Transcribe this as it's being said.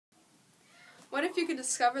What if you could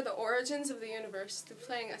discover the origins of the universe through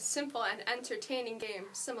playing a simple and entertaining game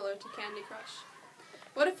similar to Candy Crush?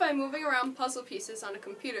 What if by moving around puzzle pieces on a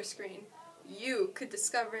computer screen, you could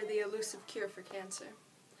discover the elusive cure for cancer?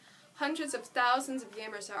 Hundreds of thousands of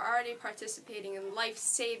gamers are already participating in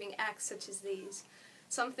life-saving acts such as these,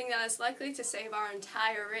 something that is likely to save our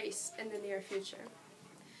entire race in the near future.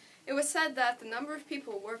 It was said that the number of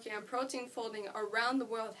people working on protein folding around the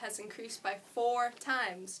world has increased by 4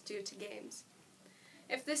 times due to games.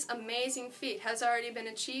 If this amazing feat has already been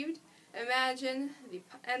achieved, imagine the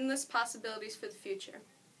endless possibilities for the future.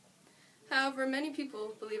 However, many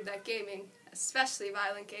people believe that gaming, especially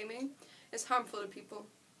violent gaming, is harmful to people.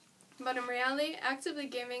 But in reality, actively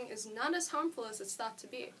gaming is not as harmful as it's thought to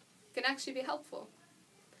be. It can actually be helpful.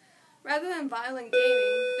 Rather than violent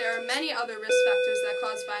gaming, there are many other risk factors that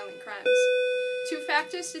cause violent crimes. 2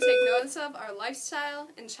 factors to take notice of are lifestyle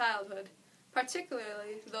and childhood,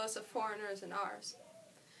 particularly those of foreigners and ours.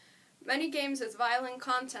 Many games with violent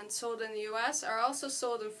content sold in the US are also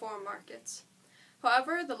sold in foreign markets.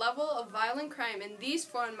 However, the level of violent crime in these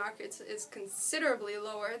foreign markets is considerably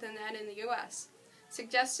lower than that in the US,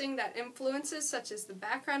 suggesting that influences such as the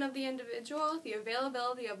background of the individual, the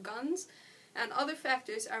availability of guns, and other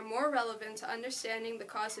factors are more relevant to understanding the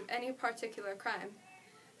cause of any particular crime,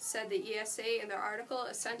 said the ESA in their article,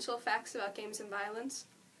 Essential Facts About Games and Violence.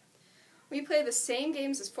 We play the same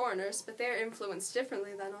games as foreigners, but they are influenced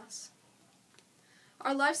differently than us.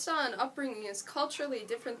 Our lifestyle and upbringing is culturally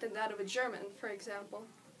different than that of a German, for example.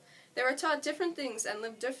 They were taught different things and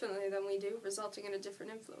live differently than we do, resulting in a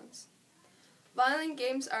different influence. Violent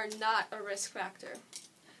games are not a risk factor.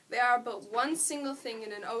 They are but one single thing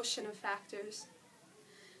in an ocean of factors.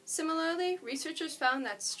 Similarly, researchers found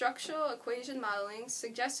that structural equation modeling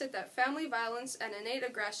suggested that family violence and innate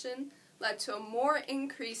aggression led to a more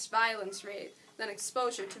increased violence rate than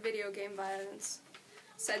exposure to video game violence,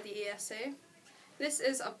 said the ESA. This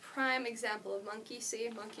is a prime example of monkey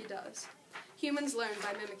see, monkey does. Humans learn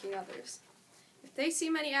by mimicking others. If they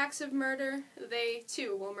see many acts of murder, they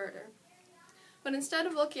too will murder. But instead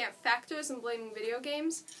of looking at factors and blaming video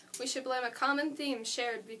games, we should blame a common theme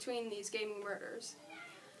shared between these gaming murders: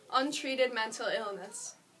 untreated mental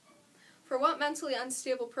illness. For what mentally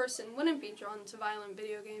unstable person wouldn't be drawn to violent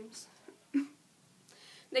video games?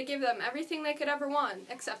 They give them everything they could ever want,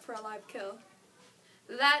 except for a live kill.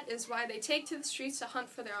 That is why they take to the streets to hunt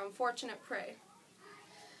for their unfortunate prey.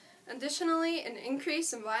 Additionally, an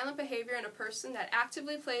increase in violent behavior in a person that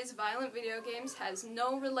actively plays violent video games has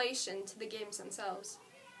no relation to the games themselves.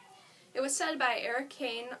 It was said by Eric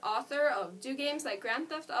Kane, author of Do Games Like Grand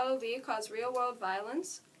Theft Auto V Cause Real-World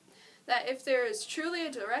Violence, that if there is truly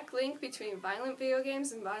a direct link between violent video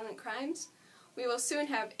games and violent crimes, we will soon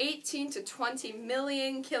have 18 to 20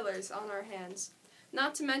 million killers on our hands,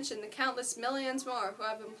 not to mention the countless millions more who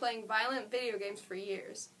have been playing violent video games for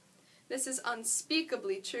years. This is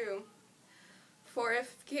unspeakably true. For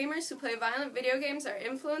if gamers who play violent video games are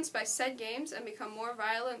influenced by said games and become more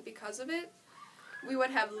violent because of it, we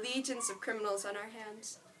would have legions of criminals on our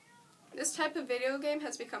hands. This type of video game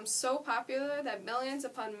has become so popular that millions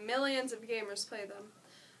upon millions of gamers play them.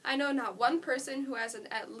 I know not one person who hasn't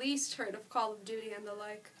at least heard of Call of Duty and the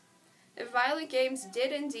like. If violent games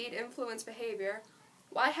did indeed influence behavior,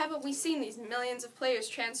 why haven't we seen these millions of players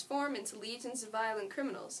transform into legions of violent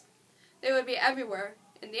criminals? They would be everywhere,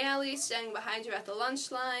 in the alley, standing behind you at the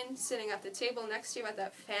lunch line, sitting at the table next to you at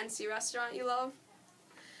that fancy restaurant you love.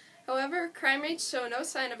 However, crime rates show no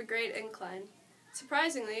sign of a great incline.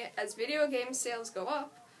 Surprisingly, as video game sales go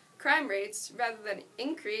up, crime rates, rather than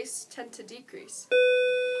increase, tend to decrease.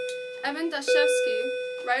 Evan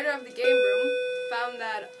Dashevsky, writer of The Game Room, found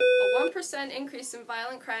that a 1% increase in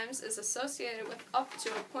violent crimes is associated with up to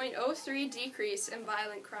a 0.03 decrease in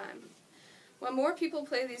violent crime. When more people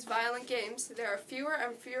play these violent games, there are fewer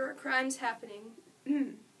and fewer crimes happening.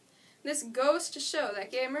 This goes to show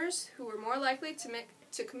that gamers who were more likely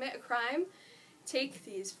to commit a crime take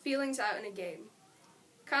these feelings out in a game.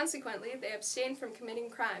 Consequently, they abstain from committing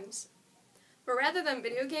crimes. But rather than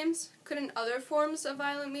video games, couldn't other forms of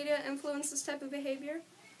violent media influence this type of behavior?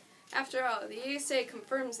 After all, the ESA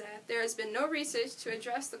confirms that there has been no research to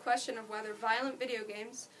address the question of whether violent video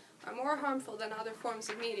games are more harmful than other forms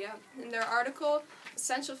of media in their article,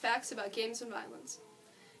 Essential Facts About Games and Violence.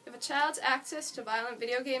 If a child's access to violent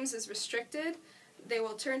video games is restricted, they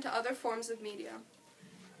will turn to other forms of media.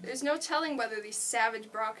 There's no telling whether these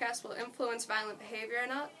savage broadcasts will influence violent behavior or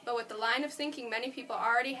not, but with the line of thinking many people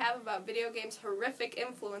already have about video games' horrific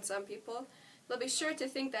influence on people, they'll be sure to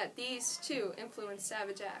think that these, too, influence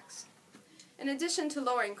savage acts. In addition to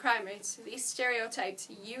lowering crime rates, these stereotyped,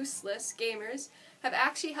 useless gamers have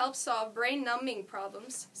actually helped solve brain-numbing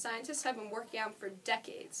problems scientists have been working on for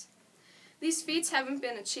decades. These feats haven't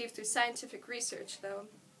been achieved through scientific research, though.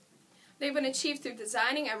 They've been achieved through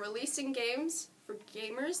designing and releasing games for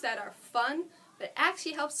gamers that are fun, but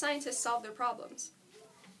actually help scientists solve their problems.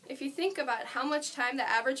 If you think about how much time the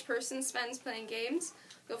average person spends playing games,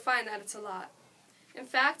 you'll find that it's a lot. In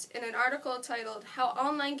fact, in an article titled "How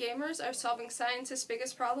Online Gamers Are Solving Scientists'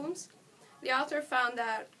 Biggest Problems," the author found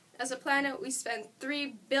that, as a planet, we spend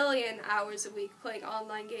 3 billion hours a week playing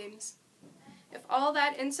online games. If all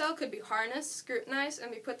that intel could be harnessed, scrutinized,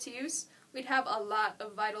 and be put to use, we'd have a lot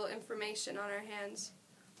of vital information on our hands.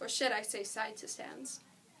 Or should I say scientists' hands.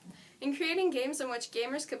 In creating games in which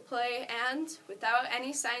gamers could play and, without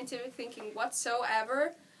any scientific thinking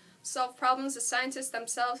whatsoever, solve problems the scientists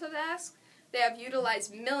themselves have asked, they have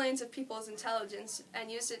utilized millions of people's intelligence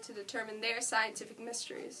and used it to determine their scientific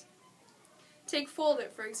mysteries. Take Fold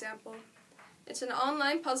It, for example. It's an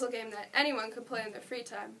online puzzle game that anyone can play in their free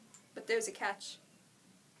time, but there's a catch.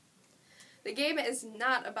 The game is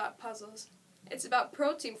not about puzzles. It's about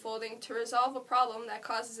protein folding to resolve a problem that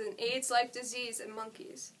causes an AIDS-like disease in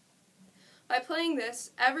monkeys. By playing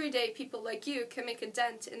this, everyday people like you can make a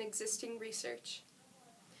dent in existing research.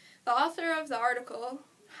 The author of the article,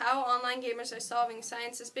 "How Online Gamers Are Solving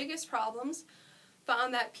Science's Biggest Problems,"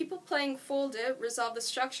 found that people playing Fold It resolve the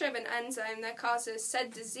structure of an enzyme that causes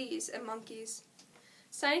said disease in monkeys.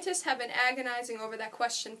 Scientists have been agonizing over that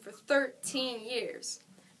question for 13 years,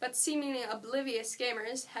 but seemingly oblivious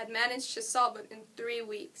gamers had managed to solve it in 3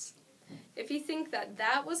 weeks. If you think that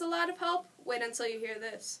that was a lot of help, wait until you hear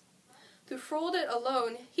this. Through Fold It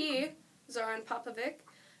alone, he, Zoran Popovic,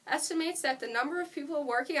 estimates that the number of people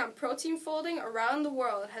working on protein folding around the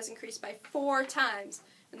world has increased by 4 times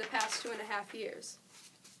in the past 2.5 years.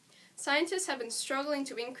 Scientists have been struggling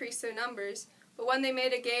to increase their numbers, but when they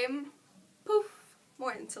made a game, poof,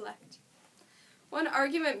 more intellect. One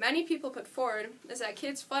argument many people put forward is that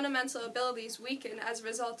kids' fundamental abilities weaken as a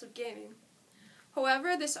result of gaming.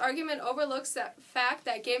 However, this argument overlooks the fact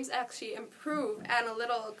that games actually improve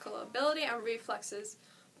analytical ability and reflexes,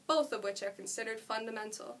 both of which are considered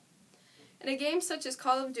fundamental. In a game such as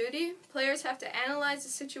Call of Duty, players have to analyze the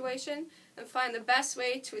situation and find the best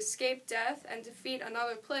way to escape death and defeat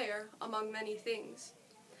another player, among many things.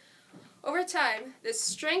 Over time, this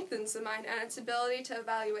strengthens the mind and its ability to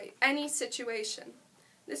evaluate any situation.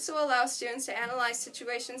 This will allow students to analyze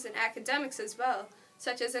situations in academics as well,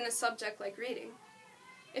 such as in a subject like reading.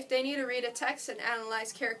 If they need to read a text and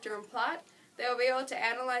analyze character and plot, they will be able to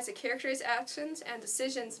analyze a character's actions and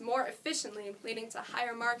decisions more efficiently, leading to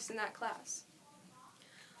higher marks in that class.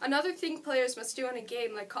 Another thing players must do in a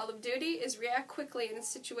game like Call of Duty is react quickly in a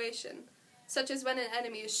situation, such as when an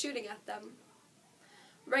enemy is shooting at them.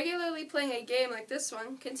 Regularly playing a game like this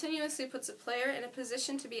one continuously puts a player in a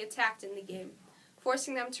position to be attacked in the game,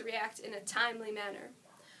 forcing them to react in a timely manner,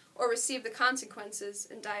 or receive the consequences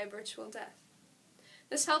and die a virtual death.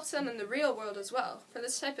 This helps them in the real world as well, for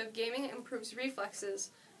this type of gaming improves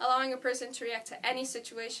reflexes, allowing a person to react to any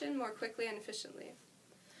situation more quickly and efficiently.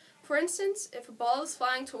 For instance, if a ball is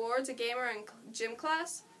flying towards a gamer in gym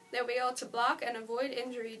class, they'll be able to block and avoid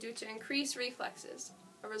injury due to increased reflexes,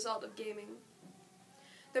 a result of gaming.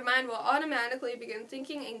 Their mind will automatically begin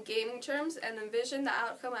thinking in gaming terms and envision the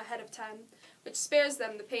outcome ahead of time, which spares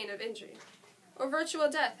them the pain of injury, or virtual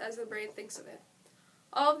death as the brain thinks of it.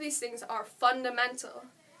 All of these things are fundamental,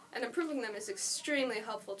 and improving them is extremely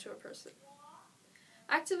helpful to a person.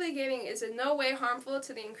 Actively gaming is in no way harmful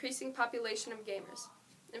to the increasing population of gamers.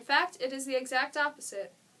 In fact, it is the exact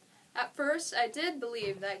opposite. At first, I did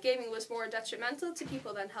believe that gaming was more detrimental to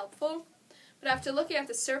people than helpful, but after looking at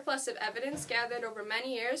the surplus of evidence gathered over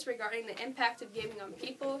many years regarding the impact of gaming on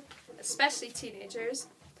people, especially teenagers,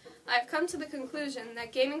 I have come to the conclusion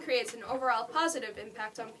that gaming creates an overall positive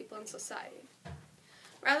impact on people in society.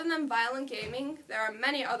 Rather than violent gaming, there are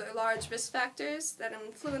many other large risk factors that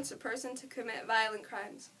influence a person to commit violent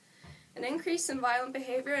crimes. An increase in violent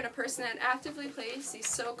behavior in a person that actively plays these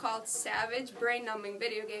so-called savage, brain-numbing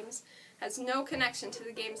video games has no connection to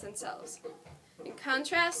the games themselves. In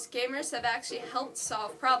contrast, gamers have actually helped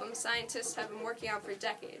solve problems scientists have been working on for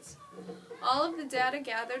decades. All of the data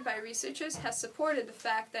gathered by researchers has supported the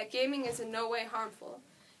fact that gaming is in no way harmful,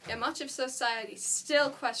 yet much of society still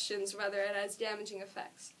questions whether it has damaging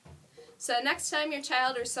effects. So next time your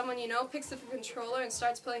child or someone you know picks up a controller and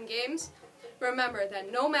starts playing games, remember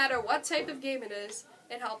that no matter what type of game it is,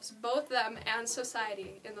 it helps both them and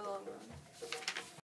society in the long run.